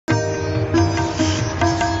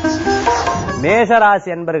மேஷராசி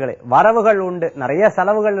என்பர்களே, வரவுகள் உண்டு, நிறைய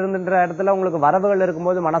செலவுகள் இருந்துன்ற இடத்துல உங்களுக்கு வரவுகள்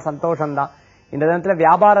இருக்கும்போது மன சந்தோஷம் தான். இந்த தினத்துல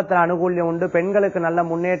வியாபாரத்துல அனுகூல்யம் உண்டு, பெண்களுக்கு நல்ல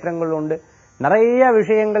முன்னேற்றங்கள் உண்டு. நிறைய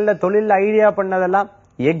விஷயங்கள்ல தொழில் ஐடியா பண்ணதெல்லாம்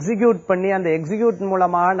எக்ஸிக்யூட் பண்ணி அந்த எக்ஸிக்யூட்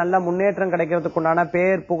மூலமா நல்ல முன்னேற்றம் கிடைக்கிறதுக்கு உண்டான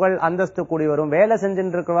பேர் புகழ் அந்தஸ்து கூடி வரும். வேலை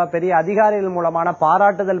செஞ்சுட்டு இருக்கிறவா பெரிய அதிகாரிகள் மூலமான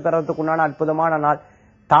பாராட்டுதல் பெறறதுக்கு உண்டான அற்புதமான நாள்.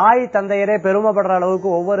 தாய் தந்தையரே பெருமைப்படுற அளவுக்கு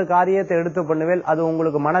ஒவ்வொரு காரியத்தை எடுத்து பண்ணுவேல். அது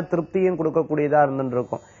உங்களுக்கு மன திருப்தியும் கொடுக்கக்கூடியதா இருந்துட்டு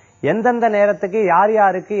இருக்கும். எந்தெந்த நேரத்துக்கு யார்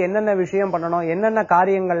யாருக்கு என்னென்ன விஷயம் பண்ணணும், என்னென்ன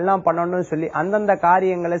காரியங்கள்லாம் பண்ணணும்னு சொல்லி அந்தந்த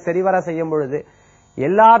காரியங்களை சரிவர செய்யும் பொழுது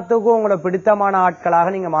எல்லாத்துக்கும் உங்களை பிடித்தமான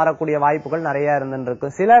ஆட்களாக நீங்க மாறக்கூடிய வாய்ப்புகள் நிறைய இருந்துட்டு இருக்கு.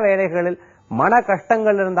 சில வேளைகளில் மன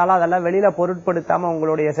கஷ்டங்கள் இருந்தாலும் அதெல்லாம் வெளியில பொருட்படுத்தாம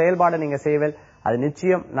உங்களுடைய செயல்பாடு நீங்க செய்வேல். அது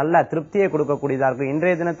நிச்சயம் நல்ல திருப்தியை கொடுக்கக்கூடியதா இருக்கும்.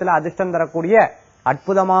 இன்றைய தினத்துல அதிர்ஷ்டம் தரக்கூடிய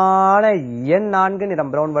அற்புதமான எண் 4,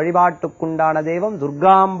 நிறம் பிரவுன். வழிபாட்டுக்குண்டான தெய்வம்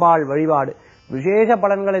துர்காம்பாள் வழிபாடு. விசேஷ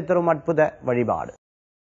பலன்களை தரும் அற்புத வழிபாடு.